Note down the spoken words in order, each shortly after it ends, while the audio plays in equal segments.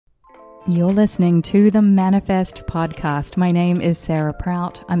You're listening to the Manifest Podcast. My name is Sarah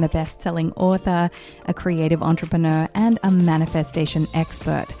Prout. I'm a best-selling author, a creative entrepreneur, and a manifestation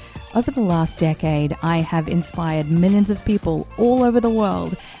expert. Over the last decade, I have inspired millions of people all over the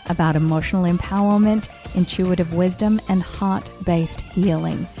world about emotional empowerment, intuitive wisdom, and heart-based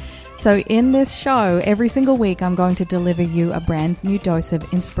healing. So in this show, every single week, I'm going to deliver you a brand new dose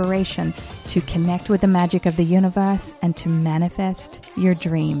of inspiration to connect with the magic of the universe and to manifest your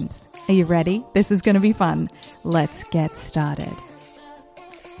dreams. Are you ready? This is going to be fun. Let's get started.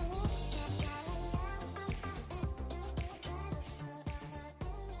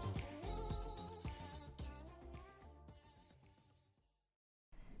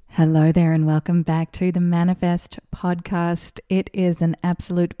 Hello there and welcome back to the Manifest Podcast. It is an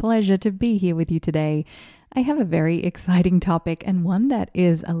absolute pleasure to be here with you today. I have a very exciting topic and one that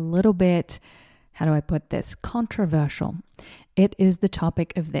is a little bit, how do I put this, controversial. It is the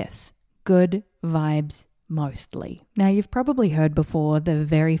topic of this, good vibes mostly. Now, you've probably heard before the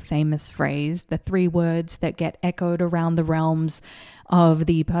very famous phrase, the 3 words that get echoed around the realms of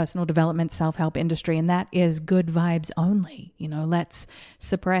the personal development self-help industry, and that is good vibes only. Let's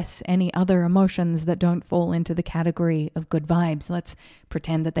suppress any other emotions that don't fall into the category of good vibes. Let's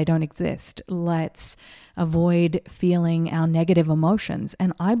pretend that they don't exist. Let's avoid feeling our negative emotions.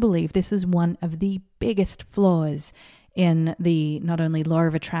 And I believe this is one of the biggest flaws in the not only law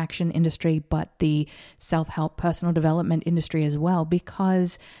of attraction industry, but the self-help personal development industry as well,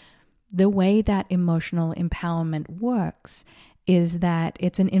 because the way that emotional empowerment works is that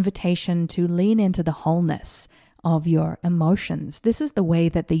it's an invitation to lean into the wholeness of your emotions. This is the way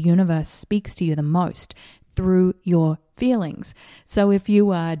that the universe speaks to you the most, through your feelings. So if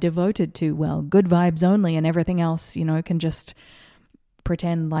you are devoted to, good vibes only and everything else, can just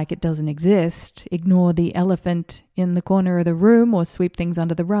pretend like it doesn't exist, ignore the elephant in the corner of the room or sweep things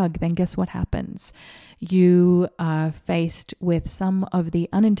under the rug, then guess what happens? You are faced with some of the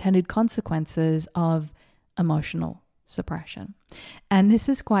unintended consequences of emotional suppression. And this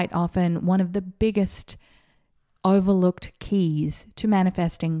is quite often one of the biggest overlooked keys to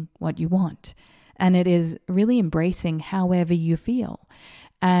manifesting what you want. And it is really embracing however you feel.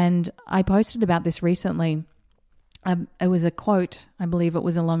 And I posted about this recently. It was a quote, I believe it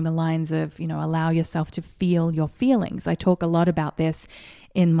was along the lines of, allow yourself to feel your feelings. I talk a lot about this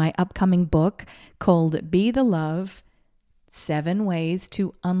in my upcoming book called Be the Love, 7 Ways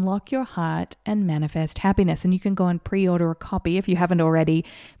to Unlock Your Heart and Manifest Happiness. And you can go and pre-order a copy if you haven't already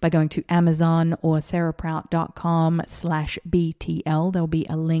by going to Amazon or sarahprout.com/BTL. There'll be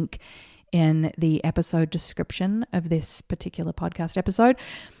a link in the episode description of this particular podcast episode.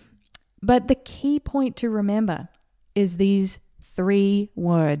 But the key point to remember is these 3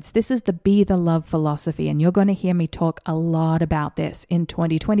 words. This is the Be the Love philosophy, and you're going to hear me talk a lot about this in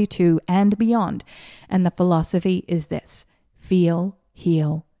 2022 and beyond. And the philosophy is this: feel,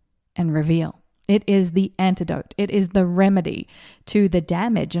 heal, and reveal. It is the antidote. It is the remedy to the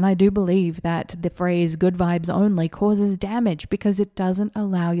damage. And I do believe that the phrase good vibes only causes damage because it doesn't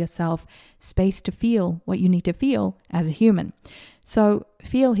allow yourself space to feel what you need to feel as a human. So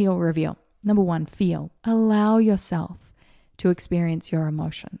feel, heal, reveal. Number 1, feel. Allow yourself to experience your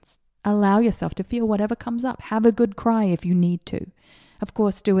emotions. Allow yourself to feel whatever comes up. Have a good cry if you need to. Of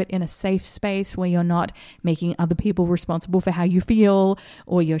course, do it in a safe space where you're not making other people responsible for how you feel,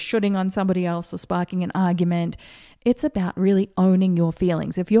 or you're shooting on somebody else or sparking an argument. It's about really owning your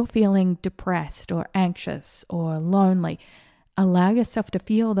feelings. If you're feeling depressed or anxious or lonely, allow yourself to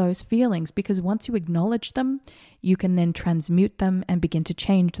feel those feelings, because once you acknowledge them, you can then transmute them and begin to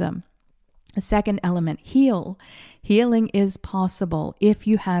change them. A second element, heal. Healing is possible if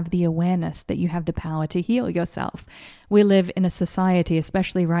you have the awareness that you have the power to heal yourself. We live in a society,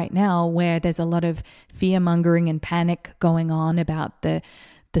 especially right now, where there's a lot of fear-mongering and panic going on about the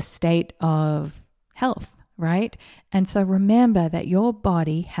state of health, right? And so remember that your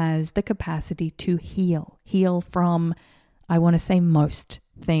body has the capacity to heal from, I want to say, most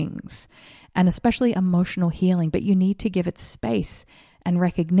things, and especially emotional healing, but you need to give it space and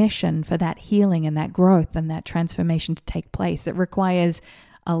recognition for that healing and that growth and that transformation to take place. It requires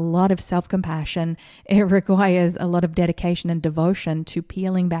a lot of self-compassion. It requires a lot of dedication and devotion to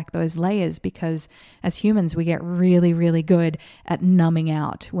peeling back those layers, because as humans, we get really, really good at numbing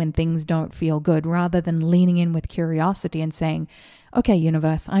out when things don't feel good, rather than leaning in with curiosity and saying, okay,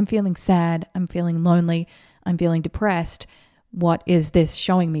 universe, I'm feeling sad, I'm feeling lonely, I'm feeling depressed. What is this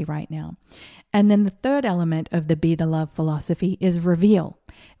showing me right now? And then the third element of the Be the Love philosophy is reveal.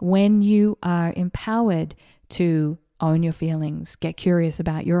 When you are empowered to own your feelings, get curious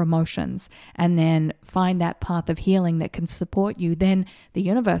about your emotions, and then find that path of healing that can support you, then the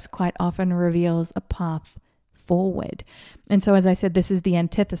universe quite often reveals a path forward. And so, as I said, this is the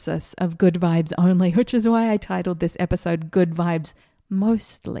antithesis of good vibes only, which is why I titled this episode Good Vibes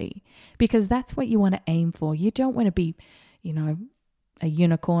Mostly, because that's what you want to aim for. You don't want to be, a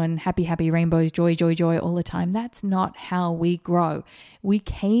unicorn, happy, happy, rainbows, joy, joy, joy all the time. That's not how we grow. We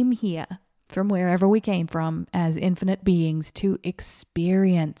came here from wherever we came from as infinite beings to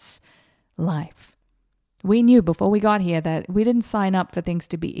experience life. We knew before we got here that we didn't sign up for things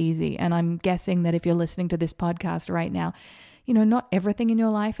to be easy. And I'm guessing that if you're listening to this podcast right now, not everything in your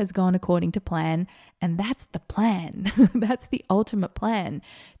life has gone according to plan. And that's the plan. That's the ultimate plan,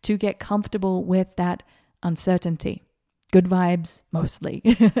 to get comfortable with that uncertainty. Good vibes, mostly.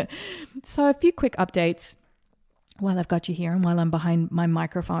 So a few quick updates while I've got you here and while I'm behind my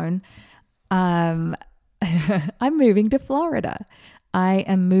microphone. I'm moving to Florida. I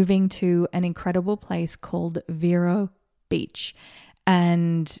am moving to an incredible place called Vero Beach.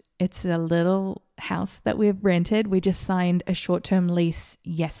 And it's a little house that we've rented. We just signed a short-term lease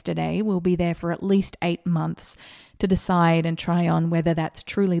yesterday. We'll be there for at least 8 months to decide and try on whether that's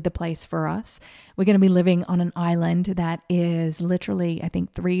truly the place for us. We're going to be living on an island that is literally, I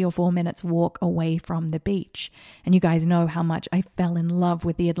think, 3 or 4 minutes walk away from the beach. And you guys know how much I fell in love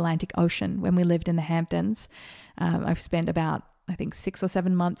with the Atlantic Ocean when we lived in the Hamptons. I've spent about, I think, 6 or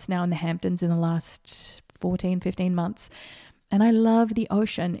 7 months now in the Hamptons in the last 14, 15 months. And I love the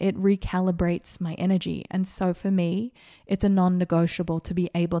ocean. It recalibrates my energy. And so for me, it's a non-negotiable to be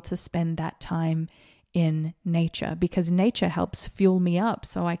able to spend that time in nature, because nature helps fuel me up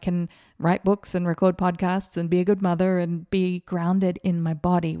so I can write books and record podcasts and be a good mother and be grounded in my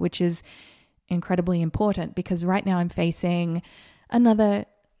body, which is incredibly important, because right now I'm facing another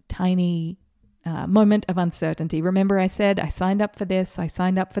tiny moment of uncertainty. Remember, I said I signed up for this. I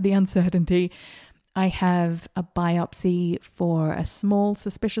signed up for the uncertainty. I have a biopsy for a small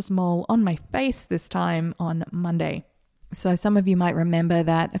suspicious mole on my face this time on Monday. So some of you might remember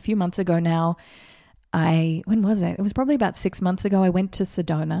that a few months ago now, when was it? It was probably about 6 months ago. I went to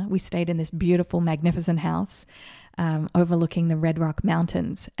Sedona. We stayed in this beautiful, magnificent house overlooking the Red Rock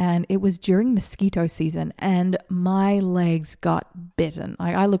Mountains. And it was during mosquito season and my legs got bitten.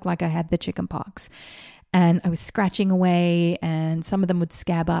 I looked like I had the chicken pox. And I was scratching away and some of them would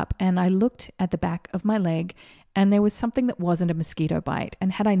scab up. And I looked at the back of my leg and there was something that wasn't a mosquito bite.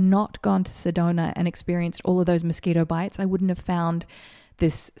 And had I not gone to Sedona and experienced all of those mosquito bites, I wouldn't have found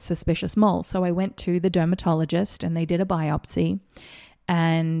this suspicious mole. So I went to the dermatologist and they did a biopsy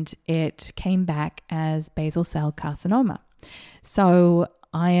and it came back as basal cell carcinoma. So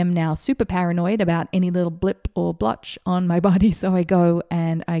I am now super paranoid about any little blip or blotch on my body. So I go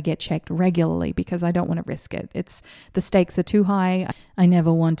and I get checked regularly because I don't want to risk it. The stakes are too high. I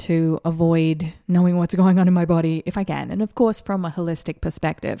never want to avoid knowing what's going on in my body if I can. And of course, from a holistic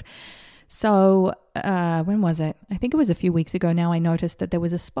perspective. So when was it? I think it was a few weeks ago now. I noticed that there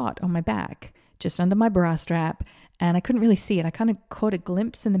was a spot on my back just under my bra strap and I couldn't really see it. I kind of caught a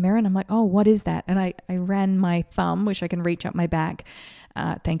glimpse in the mirror and I'm like, oh, what is that? And I ran my thumb, which I can reach up my back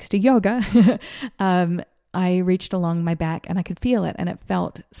thanks to yoga. I reached along my back and I could feel it and it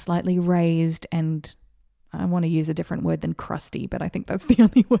felt slightly raised and I want to use a different word than crusty, but I think that's the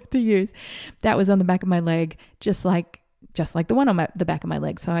only word to use. That was on the back of my leg, just like the one on the back of my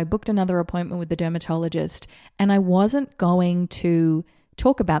leg. So I booked another appointment with the dermatologist and I wasn't going to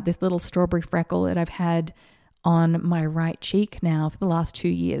talk about this little strawberry freckle that I've had on my right cheek now for the last 2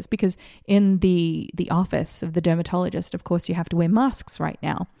 years, because in the office of the dermatologist, of course, you have to wear masks right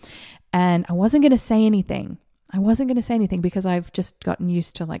now. And I wasn't going to say anything. Because I've just gotten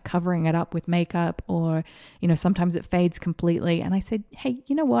used to like covering it up with makeup or, sometimes it fades completely. And I said, hey,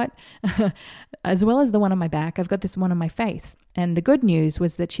 you know what? As well as the one on my back, I've got this one on my face. And the good news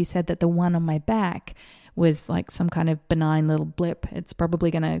was that she said that the one on my back was like some kind of benign little blip. It's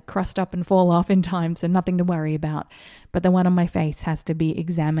probably going to crust up and fall off in time, so nothing to worry about. But the one on my face has to be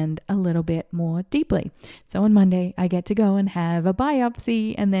examined a little bit more deeply. So on Monday, I get to go and have a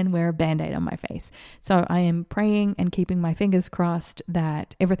biopsy and then wear a Band-Aid on my face. So I am praying and keeping my fingers crossed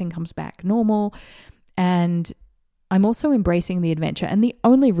that everything comes back normal. And I'm also embracing the adventure. And the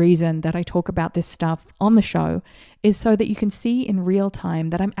only reason that I talk about this stuff on the show is so that you can see in real time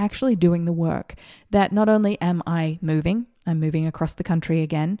that I'm actually doing the work, that not only am I moving, I'm moving across the country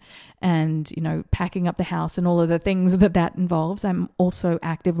again and, packing up the house and all of the things that involves. I'm also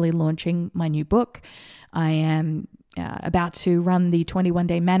actively launching my new book. I am about to run the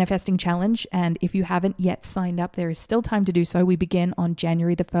 21-day manifesting challenge. And if you haven't yet signed up, there is still time to do so. We begin on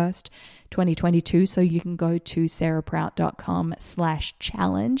January the 1st, 2022. So you can go to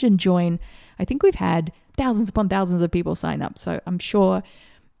sarahprout.com/challenge and join. I think we've had thousands upon thousands of people sign up. So I'm sure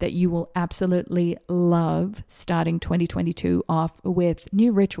that you will absolutely love starting 2022 off with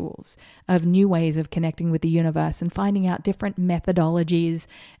new rituals of new ways of connecting with the universe and finding out different methodologies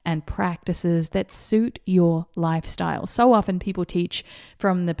and practices that suit your lifestyle. So often people teach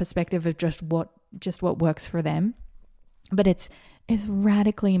from the perspective of just what works for them, but it's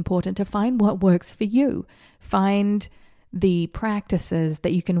radically important to find what works for you. Find the practices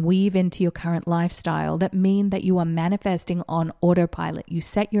that you can weave into your current lifestyle that mean that you are manifesting on autopilot. You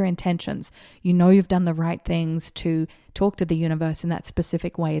set your intentions. You know you've done the right things to talk to the universe in that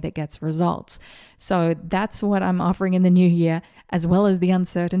specific way that gets results. So that's what I'm offering in the new year, as well as the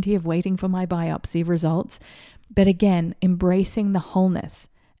uncertainty of waiting for my biopsy results. But again, embracing the wholeness.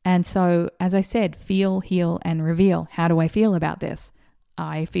 And so, as I said, feel, heal, and reveal. How do I feel about this?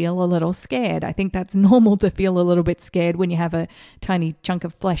 I feel a little scared. I think that's normal to feel a little bit scared when you have a tiny chunk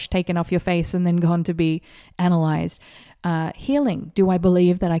of flesh taken off your face and then gone to be analyzed. Healing. Do I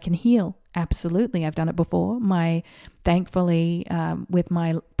believe that I can heal? Absolutely. I've done it before. Thankfully, with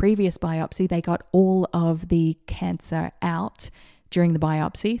my previous biopsy, they got all of the cancer out during the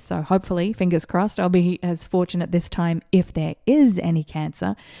biopsy. So hopefully, fingers crossed, I'll be as fortunate this time if there is any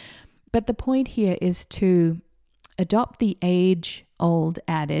cancer. But the point here is to adopt the age-old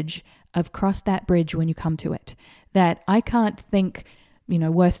adage of cross that bridge when you come to it. That I can't think,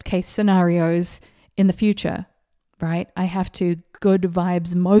 worst case scenarios in the future, right? I have to good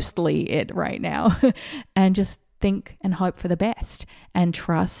vibes mostly it right now and just think and hope for the best and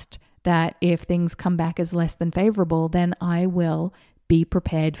trust that if things come back as less than favorable, then I will be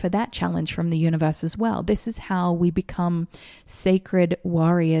prepared for that challenge from the universe as well. This is how we become sacred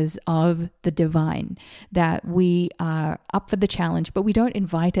warriors of the divine, that we are up for the challenge, but we don't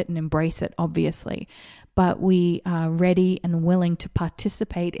invite it and embrace it, obviously, but we are ready and willing to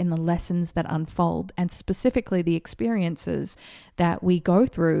participate in the lessons that unfold, and specifically the experiences that we go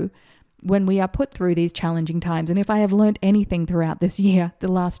through when we are put through these challenging times. And if I have learned anything throughout this year, the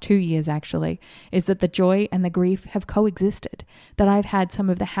last 2 years actually, is that the joy and the grief have coexisted, that I've had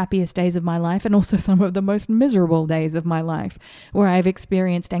some of the happiest days of my life and also some of the most miserable days of my life, where I've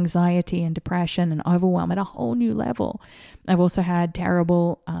experienced anxiety and depression and overwhelm at a whole new level. I've also had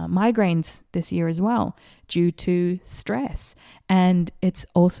terrible migraines this year as well due to stress. And it's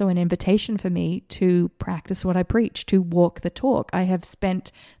also an invitation for me to practice what I preach, to walk the talk. I have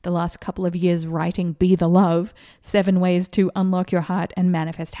spent the last couple of years writing Be the Love, 7 ways to unlock your heart and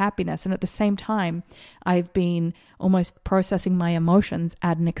manifest happiness. And at the same time, I've been almost processing my emotions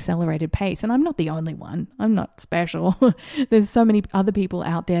at an accelerated pace. And I'm not the only one. I'm not special. There's so many other people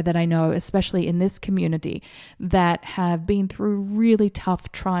out there that I know, especially in this community, that have been through really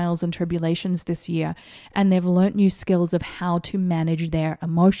tough trials and tribulations this year. And they've learnt new skills of how to manage their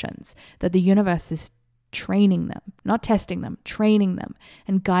emotions, that the universe is training them, not testing them, training them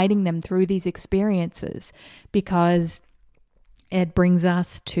and guiding them through these experiences, because it brings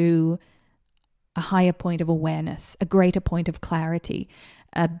us to a higher point of awareness, a greater point of clarity,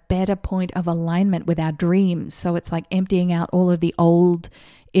 a better point of alignment with our dreams. So it's like emptying out all of the old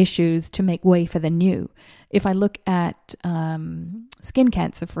issues to make way for the new. If I look at skin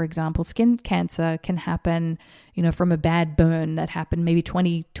cancer, for example, skin cancer can happen, from a bad burn that happened maybe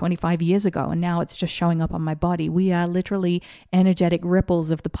 20, 25 years ago, and now it's just showing up on my body. We are literally energetic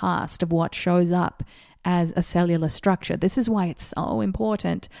ripples of the past, of what shows up as a cellular structure. This is why it's so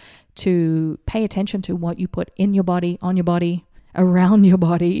important to pay attention to what you put in your body, on your body, around your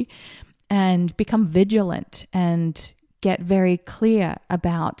body, and become vigilant and get very clear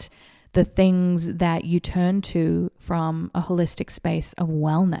about the things that you turn to from a holistic space of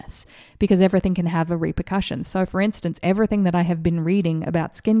wellness, because everything can have a repercussion. So for instance, everything that I have been reading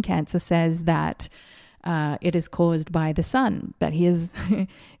about skin cancer says that it is caused by the sun. But here's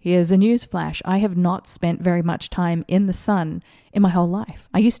a news flash. I have not spent very much time in the sun in my whole life.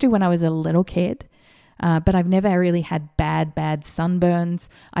 I used to when I was a little kid, but I've never really had bad sunburns.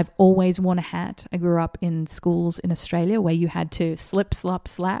 I've always worn a hat. I grew up in schools in Australia where you had to slip, slop,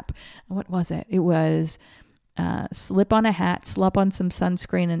 slap. What was it? It was slip on a hat, slap on some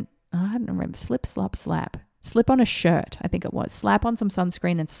sunscreen, and I don't remember, slip, slop, slap. Slip on a shirt, I think it was. Slap on some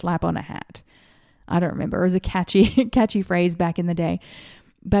sunscreen and slap on a hat. I don't remember. It was a catchy phrase back in the day.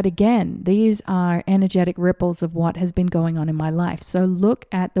 But again, these are energetic ripples of what has been going on in my life. So look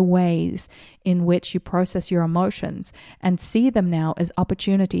at the ways in which you process your emotions and see them now as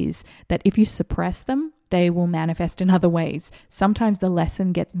opportunities that if you suppress them, they will manifest in other ways. Sometimes the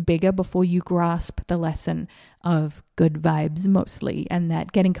lesson gets bigger before you grasp the lesson of good vibes mostly, and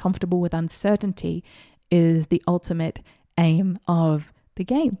that getting comfortable with uncertainty is the ultimate aim of the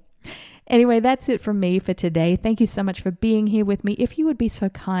game. Anyway, that's it from me for today. Thank you so much for being here with me. If you would be so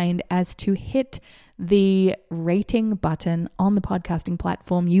kind as to hit the rating button on the podcasting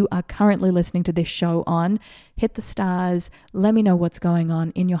platform you are currently listening to this show on, hit the stars, let me know what's going on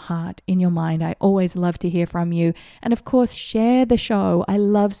in your heart, in your mind. I always love to hear from you. And of course, share the show. I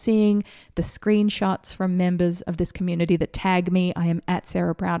love seeing the screenshots from members of this community that tag me. I am at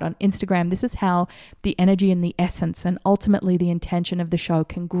Sarah Proud on Instagram. This is how the energy and the essence and ultimately the intention of the show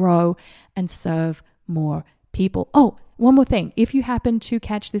can grow and serve more people. Oh, one more thing. If you happen to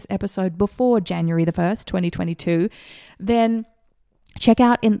catch this episode before January the 1st, 2022, then check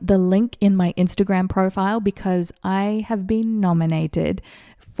out the link in my Instagram profile, because I have been nominated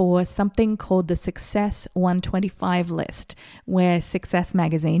for something called the Success 125 list, where Success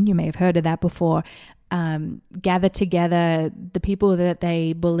Magazine, you may have heard of that before, gather together the people that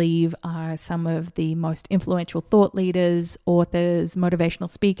they believe are some of the most influential thought leaders, authors, motivational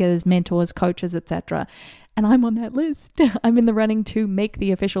speakers, mentors, coaches, etc. And I'm on that list. I'm in the running to make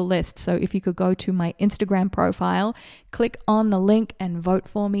the official list. So if you could go to my Instagram profile, click on the link and vote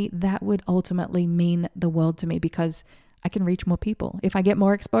for me, that would ultimately mean the world to me, because I can reach more people. If I get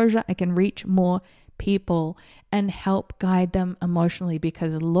more exposure, I can reach more people and help guide them emotionally,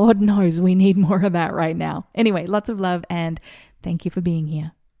 because Lord knows we need more of that right now. Anyway, lots of love and thank you for being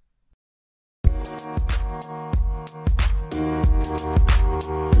here.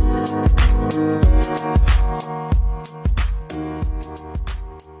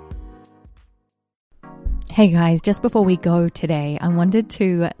 Hey guys, just before we go today, I wanted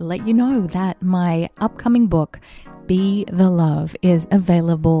to let you know that my upcoming book, Be the Love, is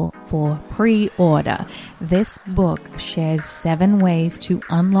available for pre-order. This book shares 7 ways to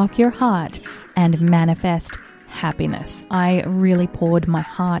unlock your heart and manifest happiness. I really poured my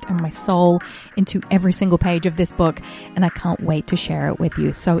heart and my soul into every single page of this book, and I can't wait to share it with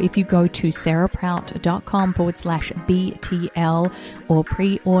you. So if you go to sarahprout.com/BTL or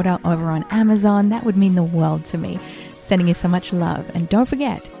pre-order over on Amazon, that would mean the world to me. Sending you so much love, and don't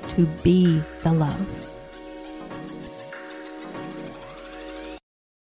forget to be the love.